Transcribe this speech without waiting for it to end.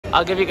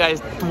I'll give you guys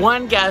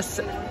one guess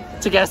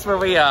to guess where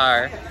we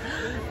are.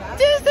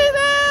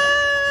 Disneyland!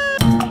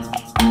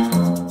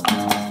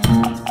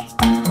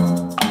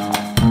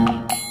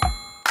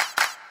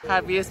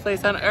 Happiest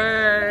place on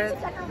earth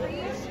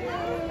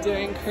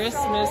during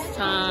Christmas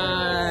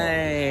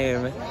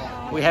time.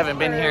 We haven't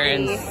been here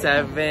in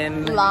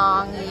 7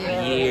 long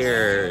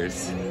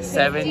years.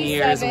 7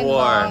 years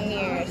war. Long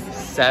years.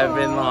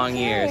 7 long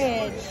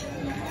years.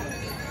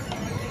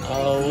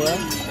 Oh, we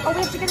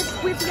have to get a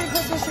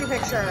Christmas tree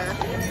picture.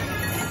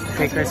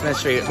 Okay,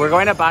 Christmas tree. We're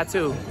going to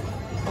Batu.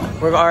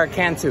 Or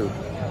Cantu. No,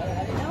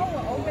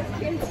 Olga's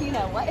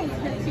Cantina. What is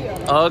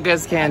Cantu?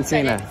 Olga's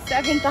Cantina.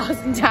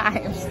 7,000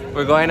 times.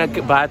 We're going to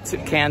Batu,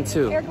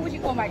 Cantu. Erica, would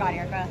you? Oh my God,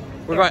 Erica.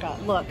 We're Erica,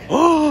 going. Look.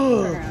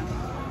 Oh!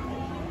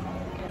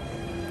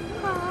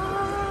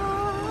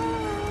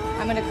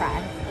 I'm gonna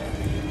cry.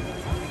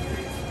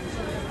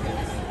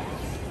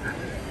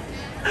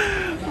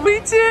 We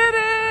did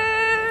it!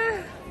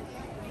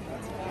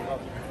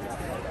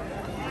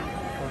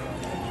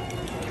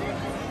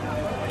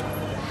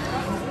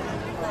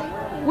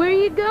 Where are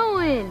you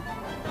going?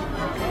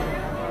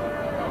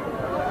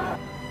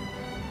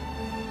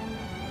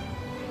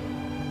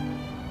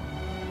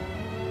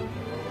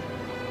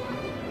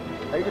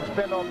 You could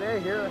spend all day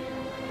here.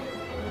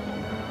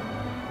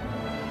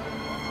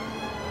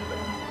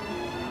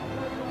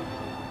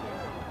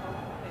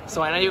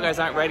 So I know you guys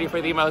aren't ready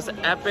for the most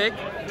epic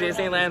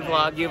Disneyland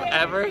vlog you've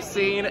ever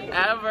seen,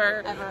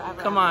 ever.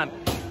 Come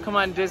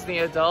on, Disney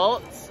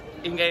adults.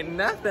 You can get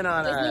nothing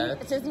on us.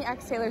 Disney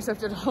X Taylor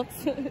Swift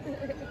adults.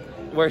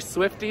 We're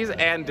Swifties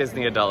and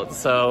Disney adults,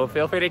 so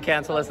feel free to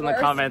cancel us in the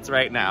comments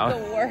right now.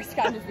 The worst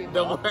kind of people.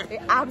 The worst.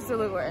 The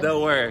absolute worst. The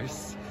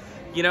worst.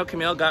 You know,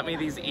 Camille got me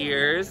these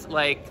ears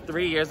like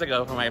 3 years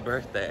ago for my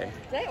birthday.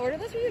 Did I order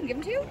this for you and give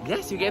them to you?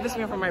 Yes, you gave this to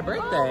me for my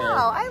birthday. Oh,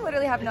 wow. I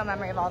literally have no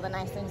memory of all the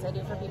nice things I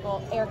do for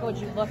people. Erica, would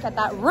you look at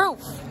that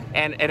roof?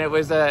 And it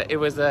was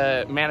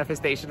a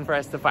manifestation for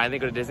us to finally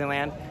go to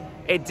Disneyland.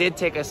 It did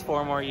take us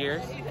 4 more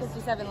years.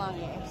 57 long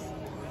years.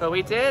 But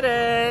we did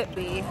it.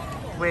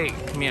 Wait,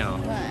 Camille.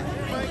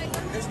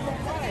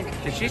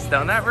 What? Did she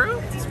stone that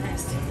roof?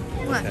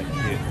 What? That's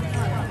cute.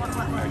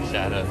 Our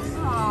shadows.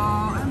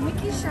 Aww, a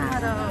Mickey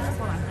shadow.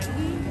 Hold on.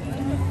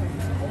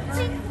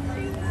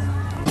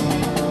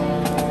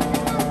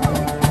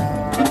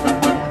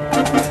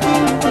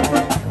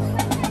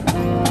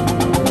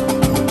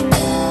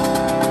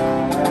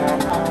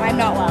 I'm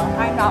not well.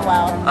 I'm not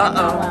well.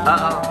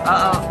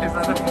 Uh-oh. Is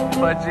that a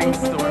fudging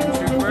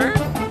stormtrooper?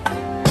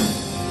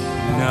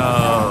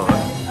 No.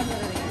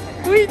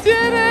 We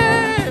did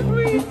it!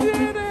 We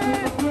did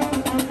it!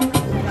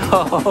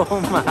 Oh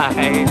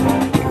my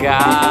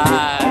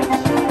gosh.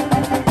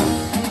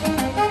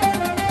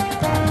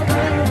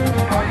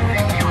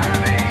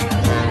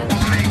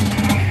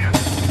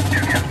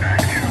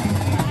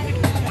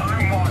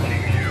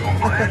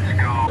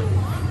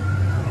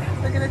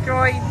 Look at the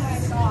droids.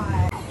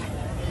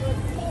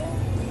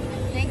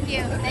 Thank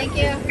you. Thank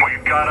you.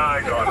 We've got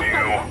eyes on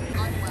you.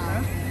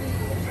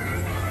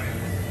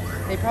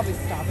 They probably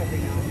stop every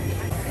now and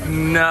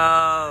then.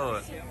 No.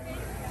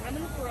 I'm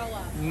gonna throw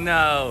up.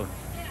 No.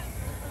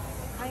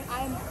 I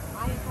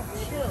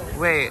have chills.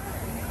 Wait.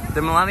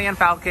 The Millennium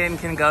Falcon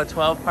can go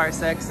 12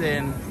 parsecs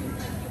in...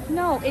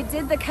 No, it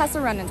did the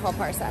Kessel run in 12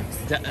 parsecs.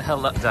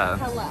 Hello. Duh.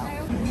 Hello.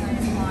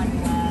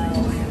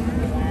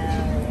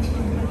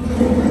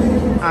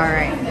 All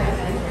right.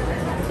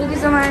 Thank you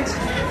so much.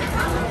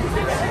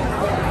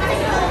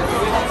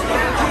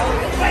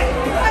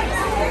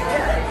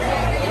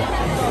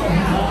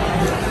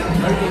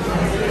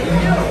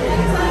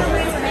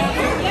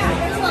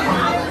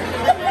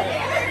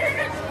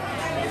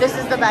 This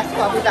is the best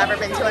club we've ever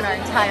been to in our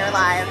entire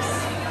lives.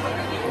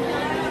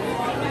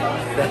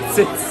 That's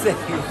insane.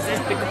 This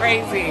is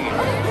crazy.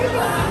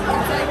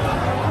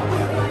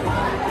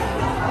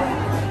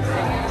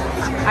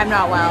 I'm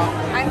not well.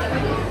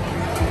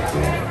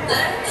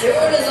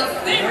 CHER is a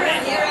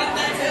favorite here at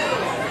Batu,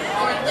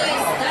 or at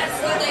least that's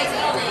what they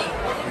tell me.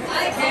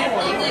 I can't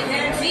leave the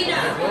Cantina.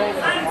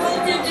 I'm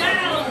bolted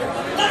down.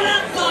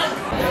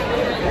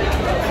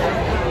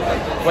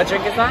 What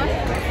drink is that?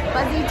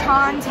 Fuzzy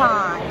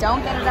Tauntaun.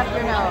 Don't get it up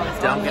your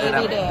nose. Don't get it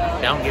up. Do.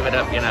 Don't give it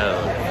up your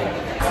nose.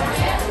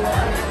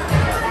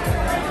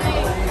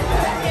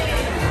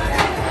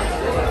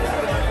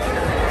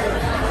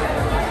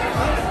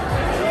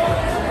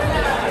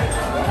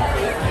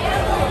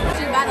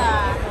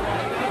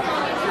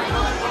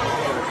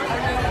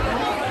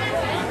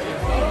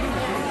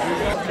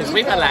 Because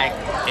we feel like,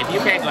 if you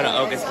can't go to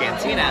Olga's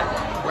Cantina,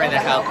 where the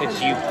hell could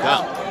you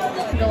go?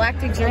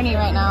 Galactic journey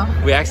right now.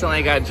 We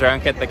accidentally got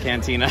drunk at the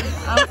Cantina.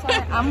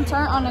 I'm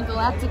turned on a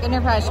Galactic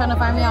Enterprise trying to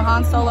find me a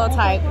Han Solo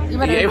type. You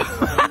better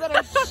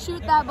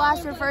shoot that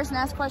blaster first and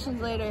ask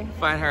questions later.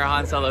 Find her a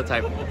Han Solo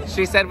type.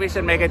 She said we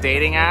should make a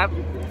dating app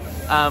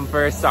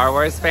for Star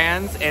Wars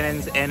fans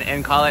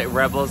and call it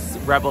Rebel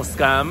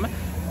Scum,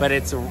 but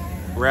it's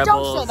Rebels.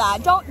 Don't say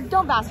that.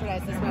 Don't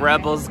bastardize this.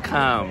 Rebels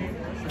come.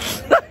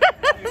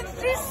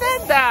 She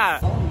said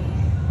that.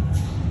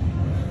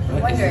 I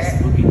wonder.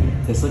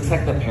 This looks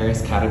like the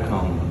Paris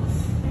catacombs.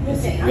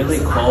 It's Listen, really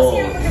I'm cold.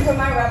 just here looking for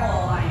my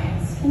Rebel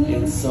Alliance.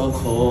 It's so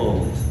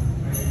cold.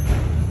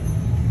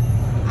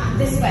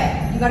 This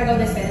way. You gotta go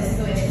this way. This is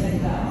the way they said to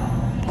go.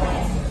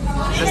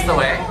 Is this the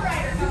way?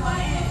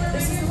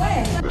 This is the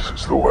way. This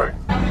is the way.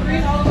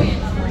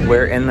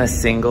 We're in the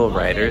single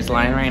riders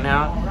line right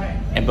now,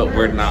 but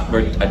we're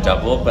a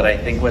double, but I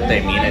think what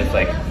they mean is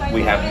like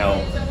we have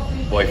no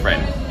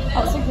boyfriend.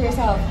 Oh, speak for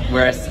yourself.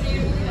 Whereas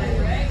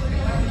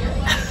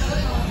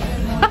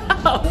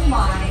Oh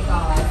my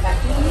god,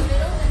 Becky.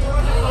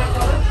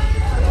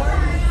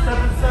 Step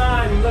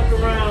inside and look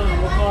around.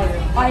 We'll call you.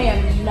 I am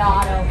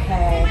not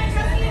okay.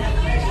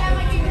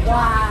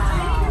 Wow.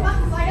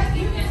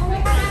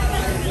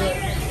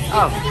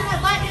 oh, Click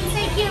that button and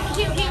say cute,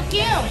 cute, cute,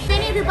 cute. If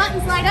any of your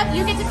buttons light up,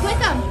 you get to click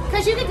them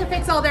because you get to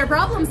fix all their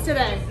problems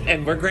today.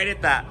 and we're great at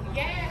that.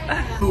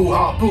 Who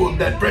harpooned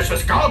that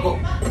precious cargo?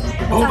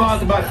 Move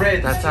on, my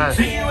friends. That's us.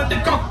 See you in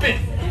the cockpit.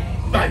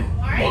 I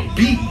won't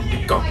be in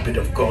the cockpit,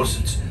 of course.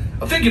 It's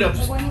I'm thinking of.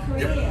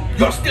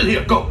 You're still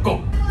here. Go,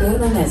 go.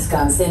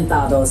 Permanezcan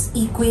sentados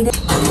y cuiden.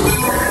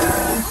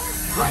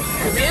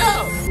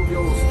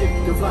 You'll stick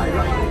to fly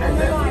right and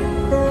left. I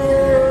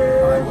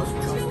was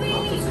just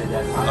about to say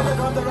that.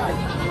 On the right.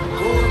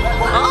 Go back.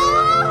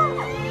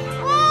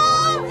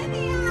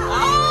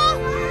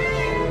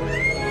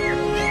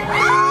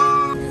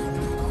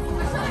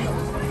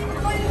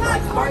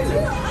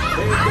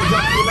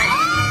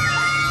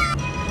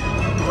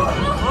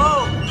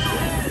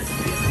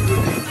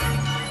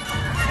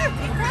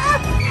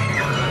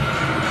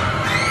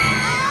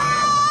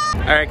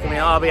 All right,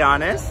 Camille, I'll be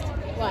honest.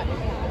 What?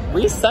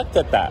 We sucked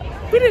at that.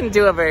 We didn't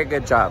do a very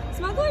good job.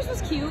 Smugglers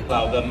was cute.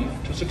 Allow them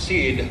to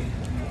succeed.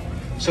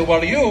 So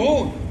while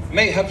you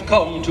may have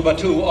come to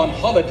Batu on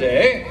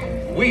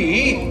holiday,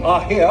 we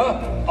are here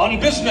on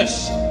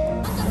business.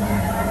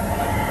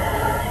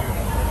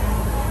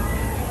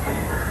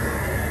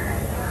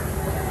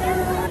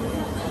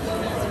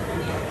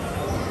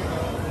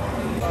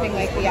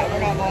 Yeah, we're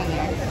not going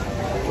there.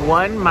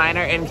 One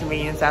minor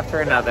inconvenience after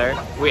another.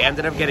 We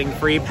ended up getting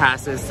free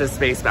passes to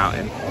Space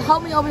Mountain.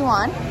 Help me,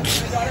 Obi-Wan.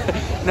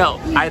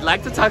 No, I'd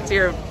like to talk to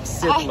your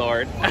Sith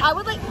Lord.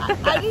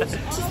 I need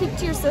to speak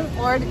to your Sith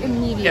Lord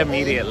immediately.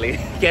 Immediately.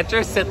 Get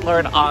your Sith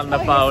Lord on the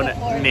phone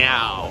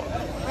now.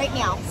 Right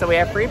now. So we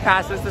have free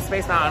passes to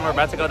Space Mountain. We're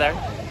about to go there.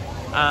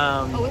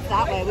 Oh, it's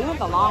that way. We went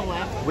the long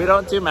way. We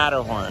don't do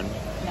Matterhorn.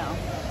 No.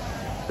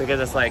 Because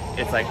it's like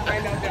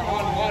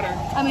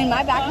I mean,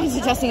 my back is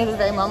adjusting at this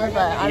very moment,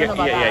 but I don't know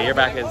about that. Yeah, your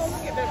back is,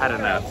 I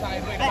don't know.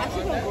 I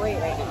actually feel great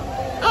right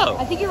now. Oh.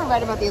 I think you were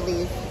right about the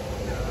leave.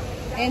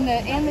 And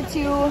the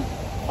two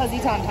fuzzy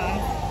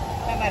tauntauns.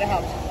 That might have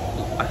helped.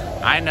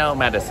 I know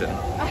medicine.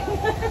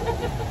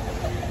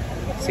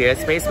 See you at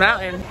Space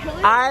Mountain.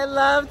 I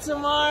love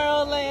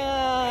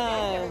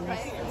Tomorrowland.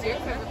 It's your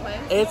favorite place?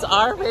 It's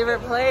our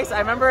favorite place. I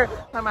remember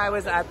time I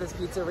was at this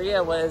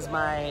pizzeria was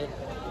my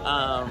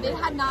They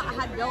had not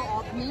had built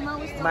all. Nemo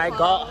was still my closed.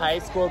 Galt High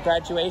School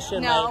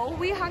graduation. No, like,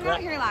 we hung out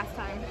here last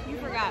time. You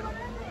forgot.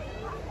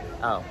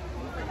 Oh,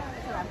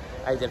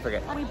 I did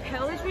forget. We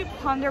pillage, we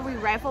plunder, we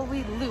rifle,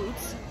 we loot.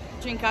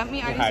 Drink up, me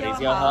Hearties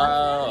yo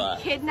ho.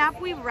 We kidnap,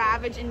 we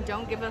ravage, and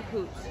don't give a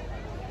hoot.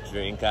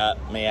 Drink up,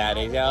 me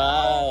hearties yo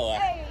ho.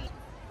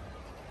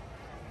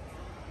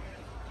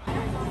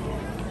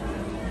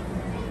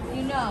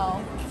 You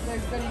know,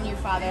 there's good in you,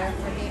 Father.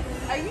 For me.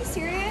 Are you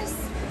serious?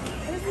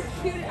 This is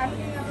cute. I'm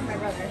getting up for my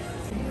brother.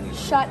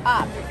 Shut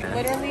up.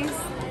 Literally,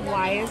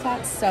 why is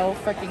that so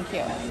freaking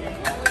cute?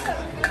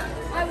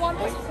 I want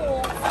this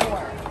whole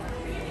store.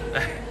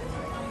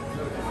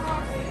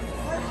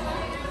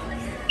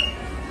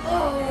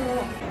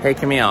 Hey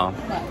Camille,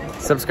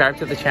 What? subscribe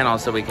to the channel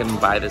so we can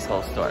buy this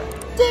whole store.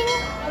 Ding!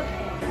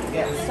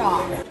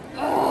 Stop.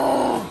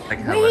 Like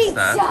hella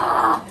stuff.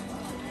 Stop!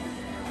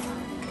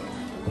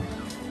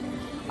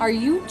 Are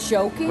you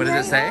joking? What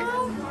does it say?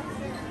 now?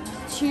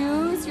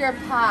 Choose your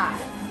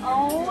path.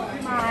 Oh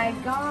my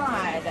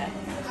god.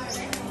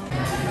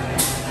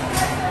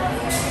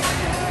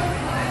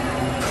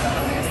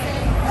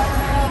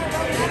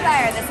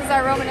 Empire. This is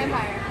our Roman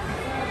Empire.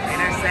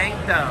 Inner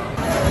Sanctum.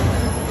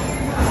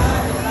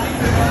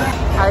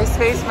 Hi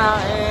Space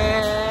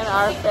Mountain,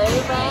 our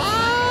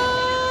favorite.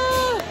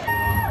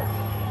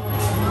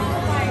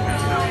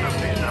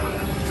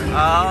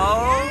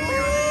 Oh.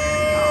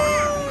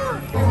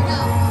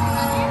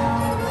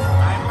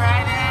 I'm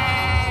ready.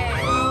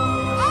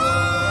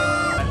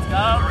 Let's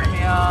go,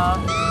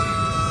 Camille.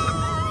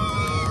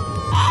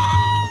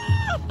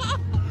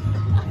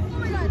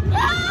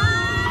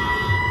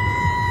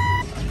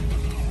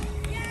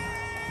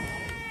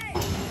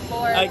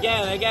 Lord.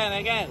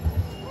 Again.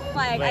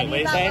 Like, Wait, what do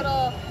you say?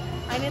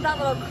 I need that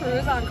little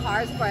cruise on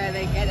cars before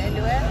they get into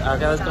it.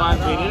 Okay, let's go on.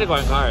 We need to go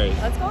on cars.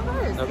 Let's go on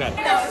cars.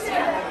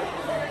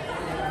 Okay.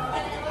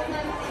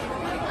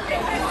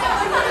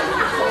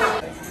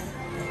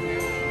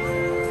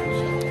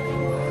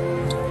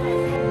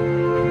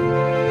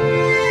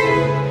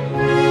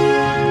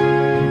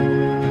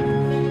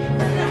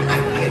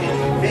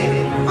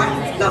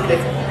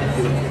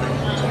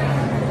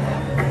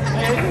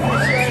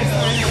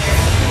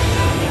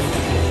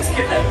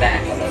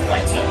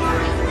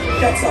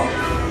 That's all.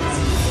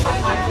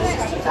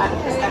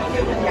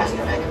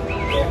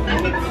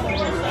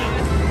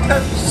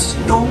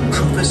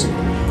 Stormtroopers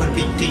will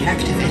be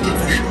deactivated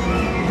for sure.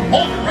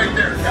 Hold it right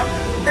there,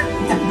 Captain.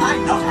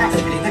 I'm not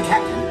actually the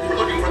captain. We're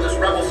looking for this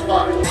rebel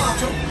spy.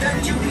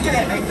 Don't you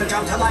dare make the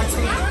jump to light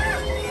speed.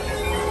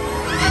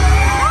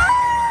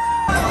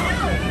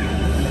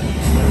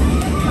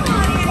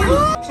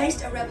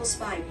 Placed a rebel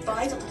spy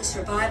vital to the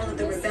survival of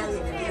the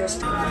rebellion in the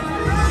airspace.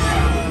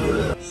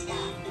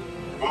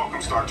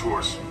 Welcome, Star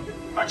Tours.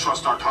 I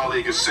trust our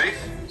colleague is safe?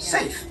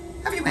 Safe?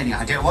 Have you any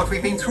idea what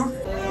we've been through?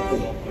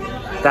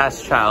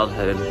 That's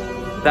childhood.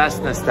 That's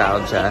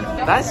nostalgia.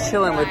 That's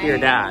chilling with your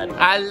dad.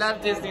 I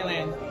love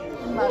Disneyland.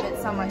 Love it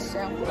so much too.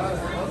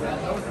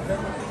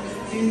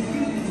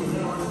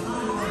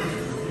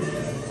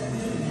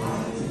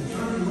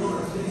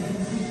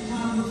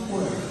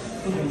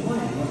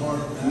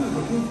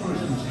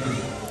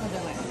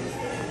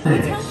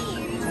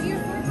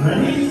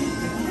 Ready?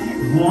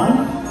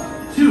 1,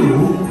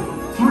 2,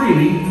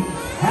 3.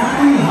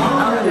 Happy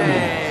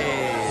holidays!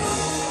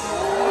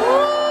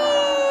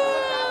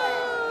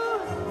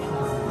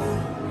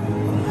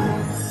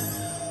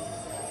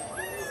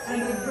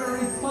 And a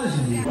very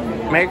pleasant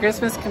evening. Merry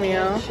Christmas,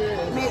 Camille.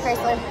 Merry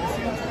Chrysler.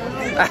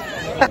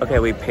 Okay,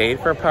 we paid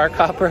for Park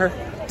Hopper,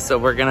 so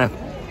we're gonna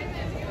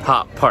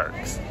hop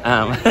parks.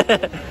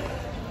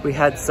 We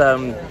had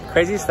some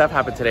crazy stuff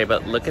happen today,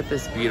 but look at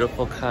this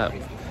beautiful cup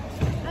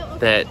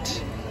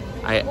that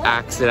I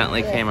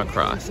accidentally came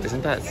across.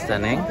 Isn't that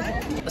stunning?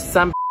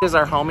 Some bitches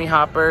are homie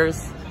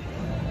hoppers.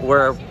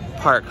 We're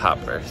park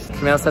hoppers.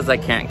 Camille says I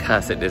can't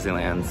cuss at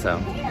Disneyland,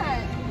 so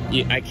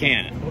I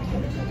can't.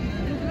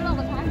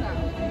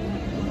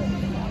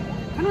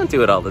 I don't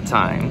do it all the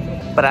time,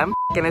 but I'm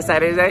f***ing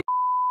excited that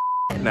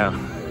no,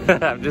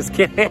 I'm just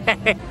kidding.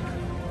 Everyone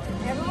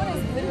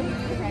is literally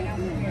moving right now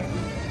from here.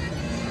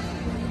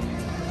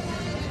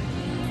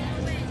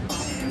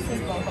 This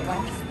is both of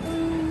us.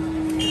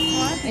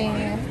 Thank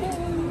you.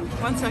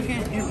 1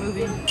 second, you're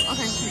moving.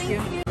 Okay, thank you.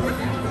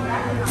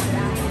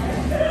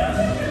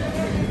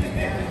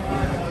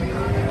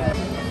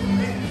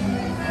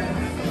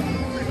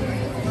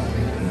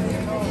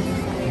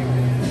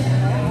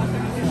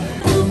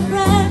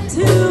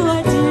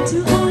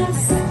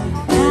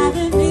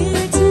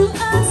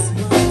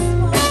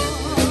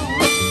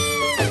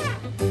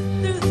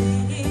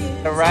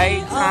 The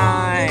right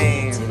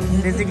time.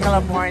 Disney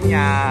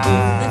California.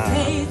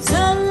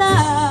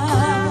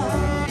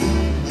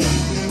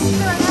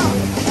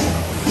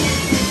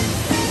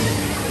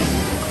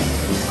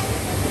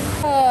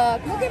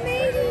 Look at me!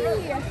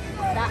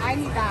 I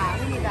need that.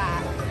 We need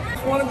that.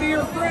 I want to be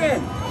your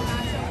friend.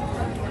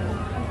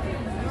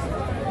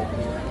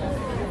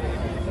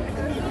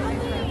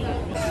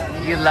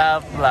 You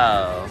love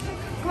flow.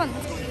 Come on.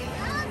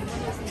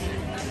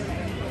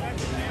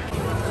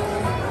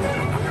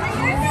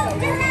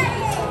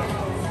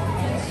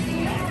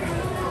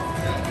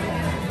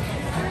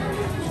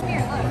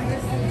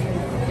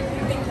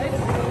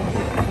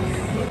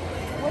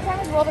 What time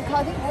is World of Color?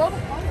 I think World of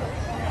Color.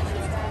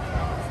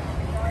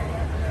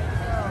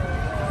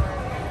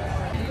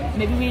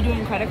 Maybe we're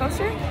doing credit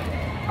coaster?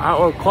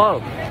 Or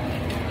club.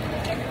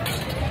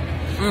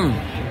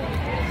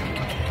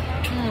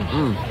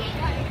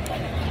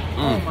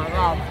 Oh my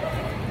god.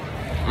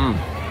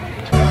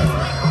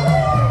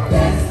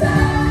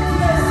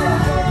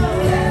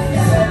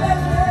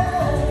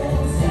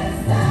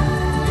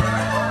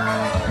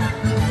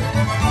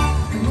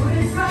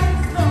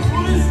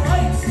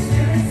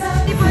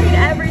 You breathe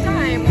every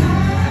time.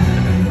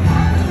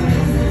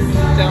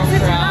 Don't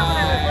cry.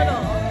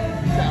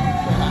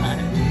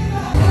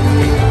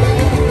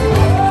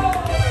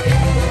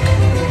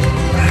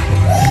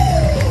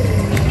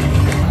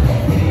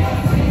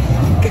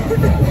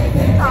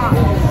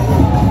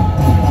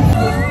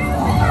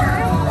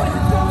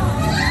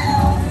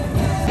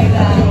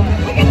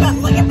 Look at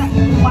that.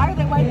 Why are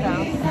they white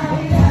though?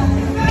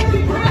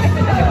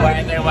 Why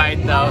are they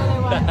white though?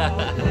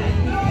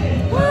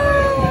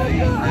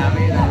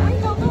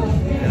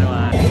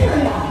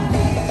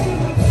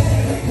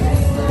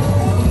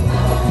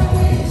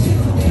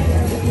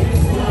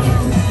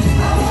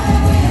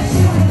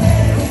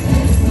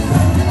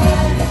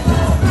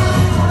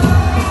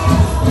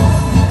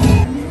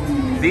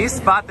 These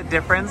spot the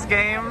difference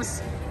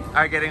games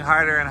are getting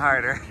harder and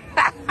harder.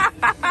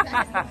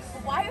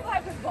 Why have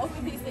I put both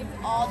of these things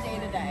all day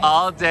today?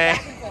 All day.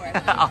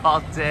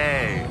 All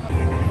day.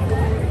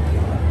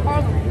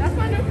 That's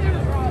my new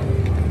favorite ride.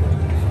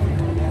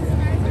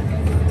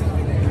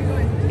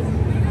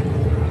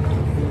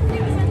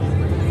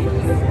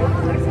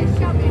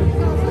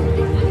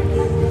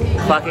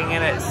 Clocking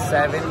in at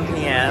 7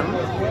 p.m.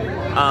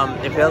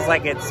 It feels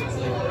like it's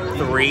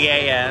 3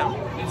 a.m.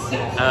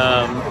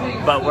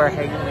 But we're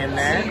hanging in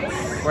there.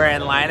 We're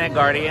in line at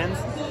Guardians.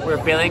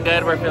 We're feeling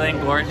good. We're feeling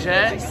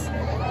gorgeous.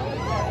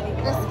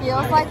 This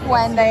feels like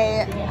when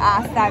they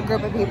asked that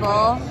group of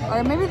people,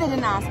 or maybe they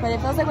didn't ask, but it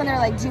feels like when they were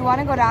like, do you want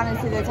to go down and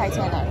see the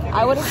Titanic?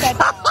 I would have said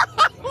no.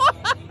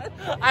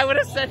 I would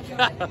have said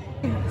no.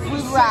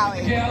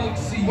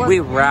 rallied. We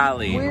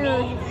rallied.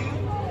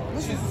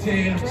 This is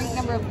drink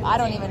number, I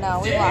don't even know.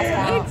 We lost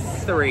count.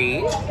 It's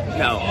 3.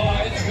 No.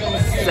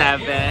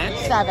 7.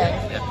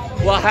 7.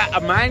 Well,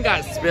 mine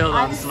got spilled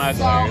on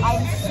Smuggler.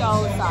 I'm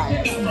so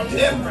sorry. From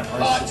different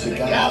parts of the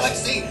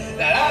galaxy.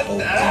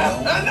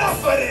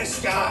 Enough of this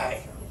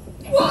guy.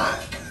 What?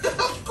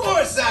 Of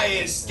course I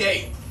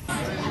escaped.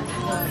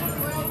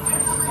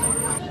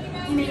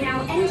 You may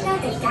now enter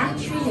the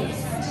gantry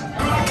list.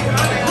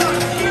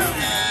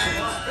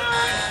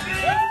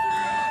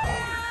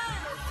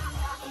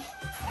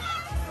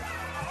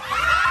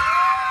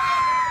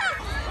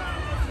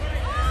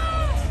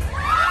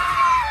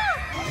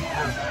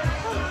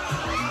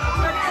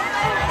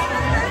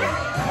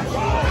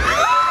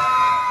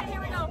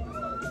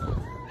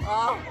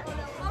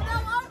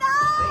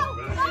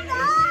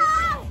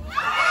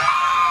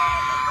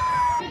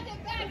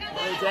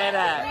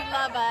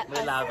 We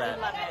love it.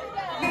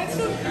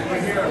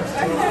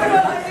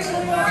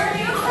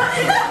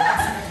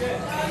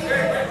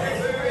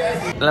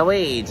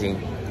 Luigi.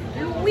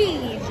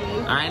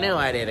 I knew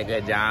I did a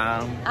good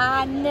job.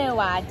 I knew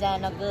I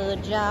done a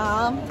good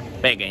job.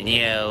 Picking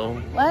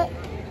you. What?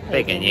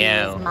 Picking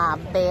you. He's my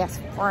best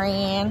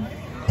friend.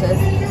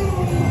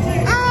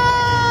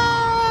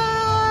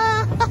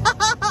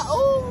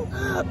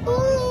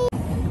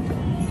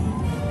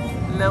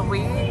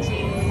 Luigi.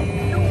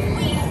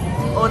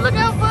 Oh, look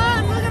how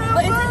fun! Look at how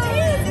fun!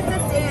 It's a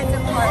dance,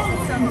 of course.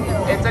 It's so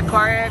cute. It's a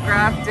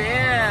choreographed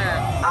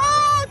dance.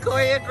 Oh,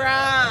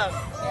 choreographed.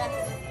 Yes.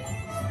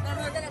 And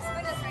we're gonna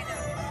spin us right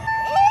now.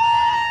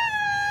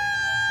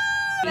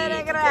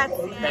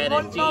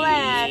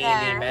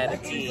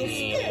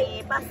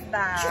 Fettuccine.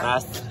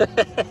 Basta.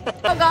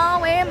 I'm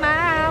going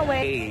my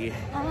way.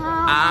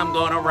 I'm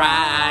gonna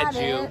ride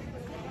you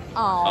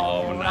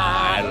all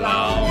night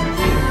long.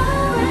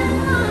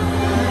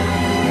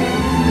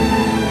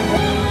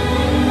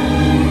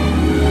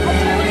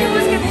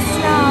 It's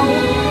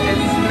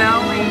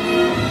snowing.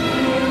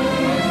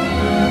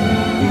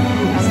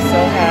 I'm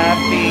so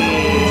happy.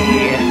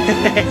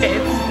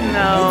 It's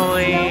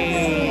snowing.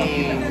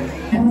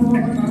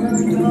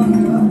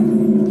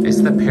 It's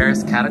the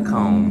Paris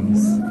catacombs.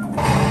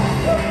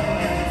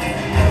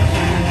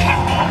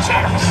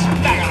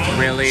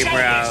 Really,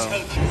 bro?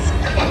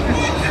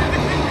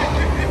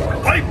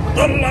 Wipe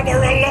the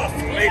lever aloft,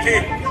 lady.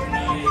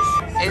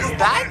 Is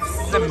that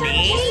me?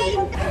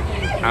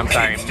 I'm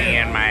sorry, me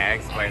and my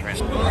ex-boyfriend.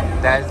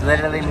 That's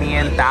literally me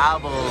and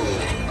Tabo.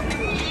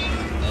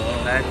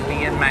 That's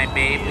me and my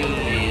baby.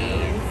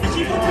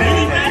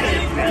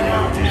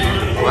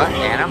 What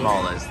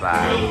animal is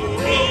that?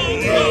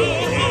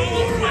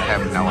 I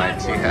have no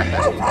idea.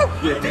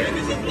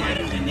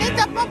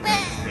 It's a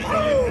puppet.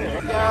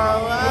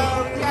 Go,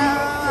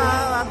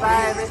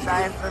 by the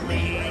side for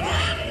me.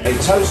 A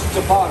toast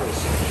to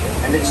piracy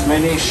and its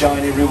many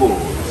shiny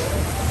rewards.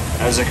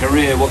 As a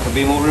career, what could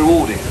be more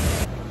rewarding?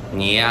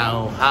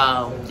 Yo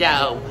ho,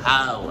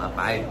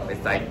 by the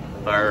side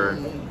for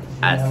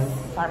us.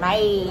 For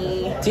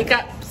me.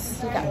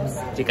 Teacups.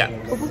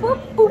 Boop, boop,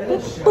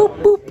 boop, boop,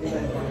 boop.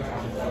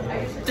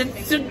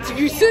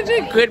 You're such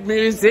a good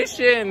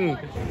musician.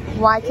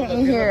 Why can't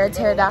you hear a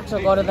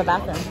pterodactyl go to the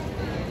bathroom?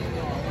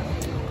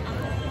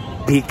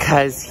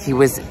 Because he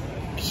was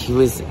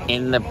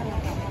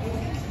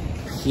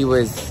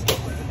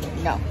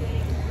no.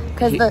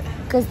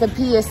 Because the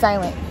P is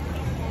silent.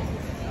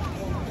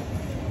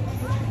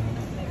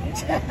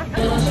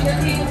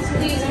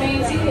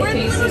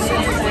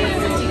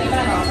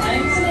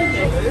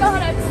 Oh,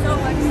 I'm so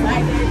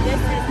excited.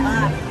 This is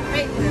my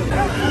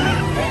favorite.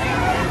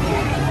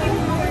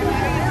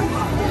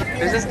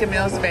 This is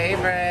Camille's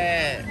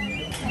favorite.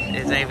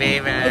 It's my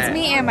favorite. It's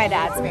me and my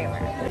dad's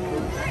favorite.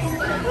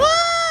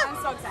 I'm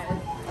so excited.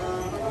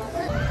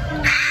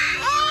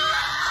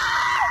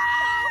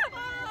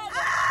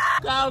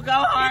 Go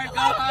hard, go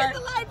hard.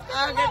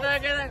 Oh,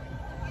 get it.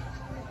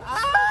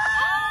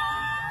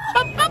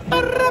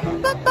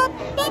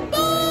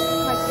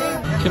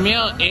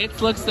 Camille,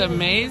 it looks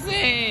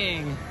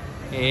amazing.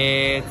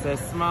 It's a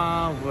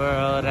small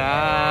world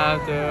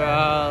after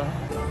all.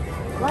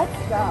 Let's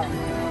go.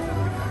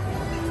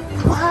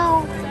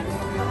 Wow.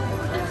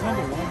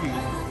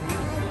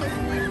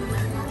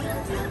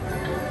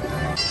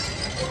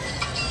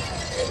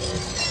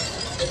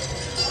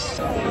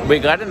 We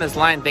got in this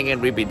line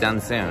thinking we'd be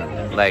done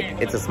soon. Like,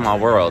 it's a small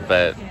world,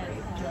 but...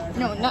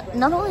 No,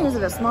 not only is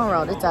it a small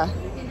world, it's a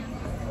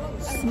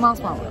small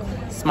world.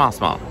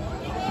 Small.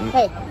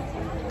 Hey,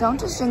 don't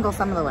just jingle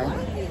some of the way.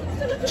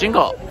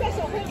 Jingle.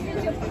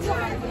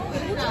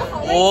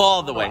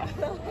 All the way.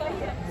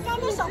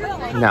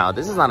 No,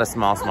 this is not a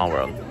small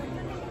world.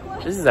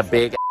 This is a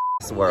big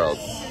ass world.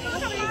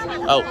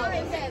 Oh.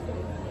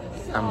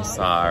 I'm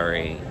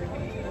sorry.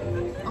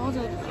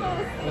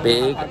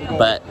 Big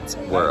butt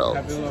world.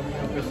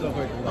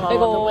 All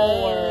the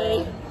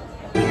way.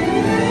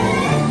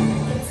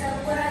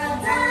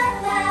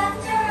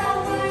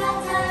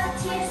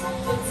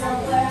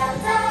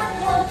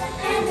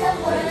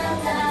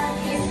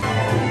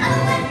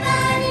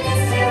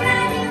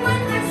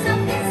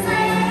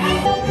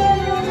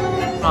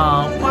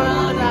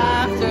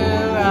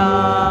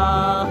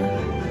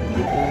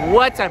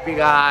 What's up, you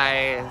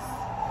guys?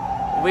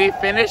 We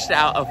finished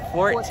out a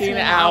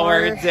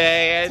 14-hour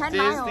day at 10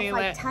 Disneyland. miles,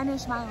 like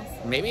 10-ish miles.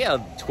 Maybe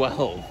a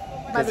 12. By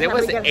Because the it time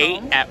was we get 8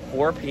 home. at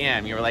 4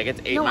 p.m. You were like,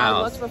 it's 8 No, I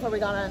miles. looked before we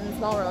got on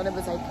Small Road. It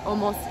was like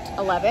almost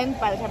 11.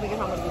 By the time we get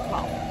home, it'll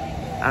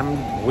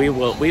be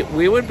 12.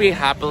 We would be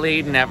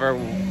happily never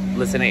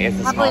listening to It's a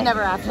Small. Happily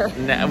never after.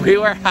 No, we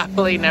were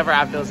happily never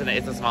after listening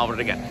to It's a Small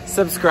World again.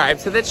 Subscribe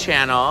to the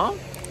channel.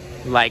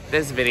 Like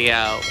this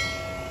video.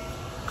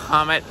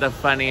 Comment the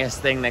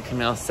funniest thing that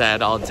Camille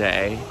said all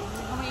day.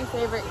 Comment your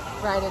favorite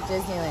ride at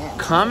Disneyland.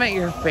 Comment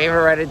your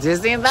favorite ride at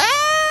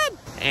Disneyland.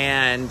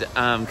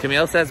 And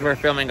Camille says we're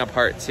filming a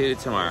part 2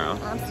 tomorrow.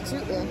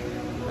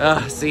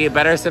 Absolutely. So you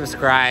better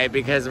subscribe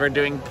because we're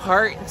doing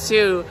part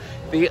 2,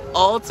 the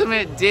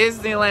ultimate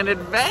Disneyland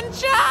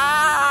adventure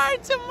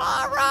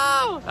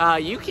tomorrow.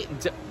 You can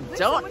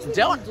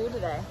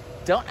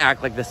don't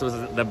act like this was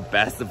the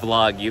best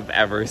vlog you've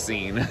ever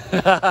seen.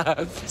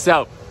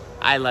 So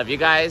I love you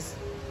guys.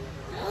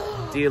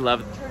 Do you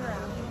love? Turn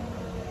around.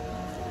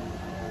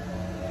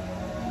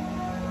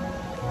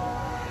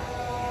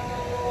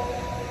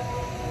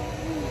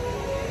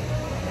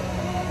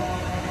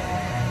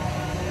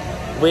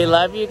 We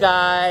love you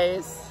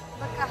guys.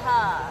 Look at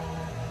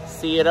her.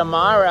 See you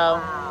tomorrow.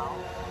 Wow.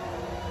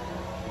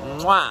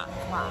 Mwah.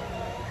 Wow.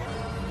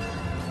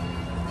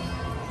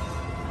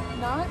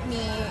 Not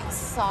me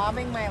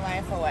sobbing my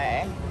life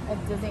away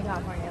at Disney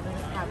California. They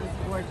just have these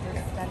gorgeous,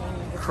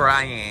 stunning,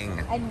 Crying.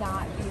 and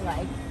not be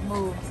like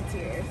moved to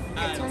tears.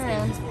 Turn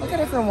around. Look at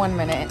it for 1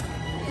 minute.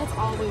 That's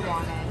all we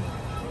wanted.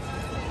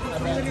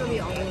 That's literally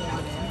all we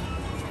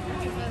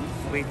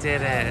wanted. We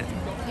did it.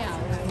 Yeah.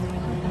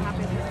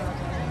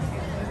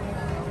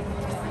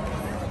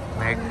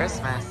 Merry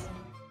Christmas.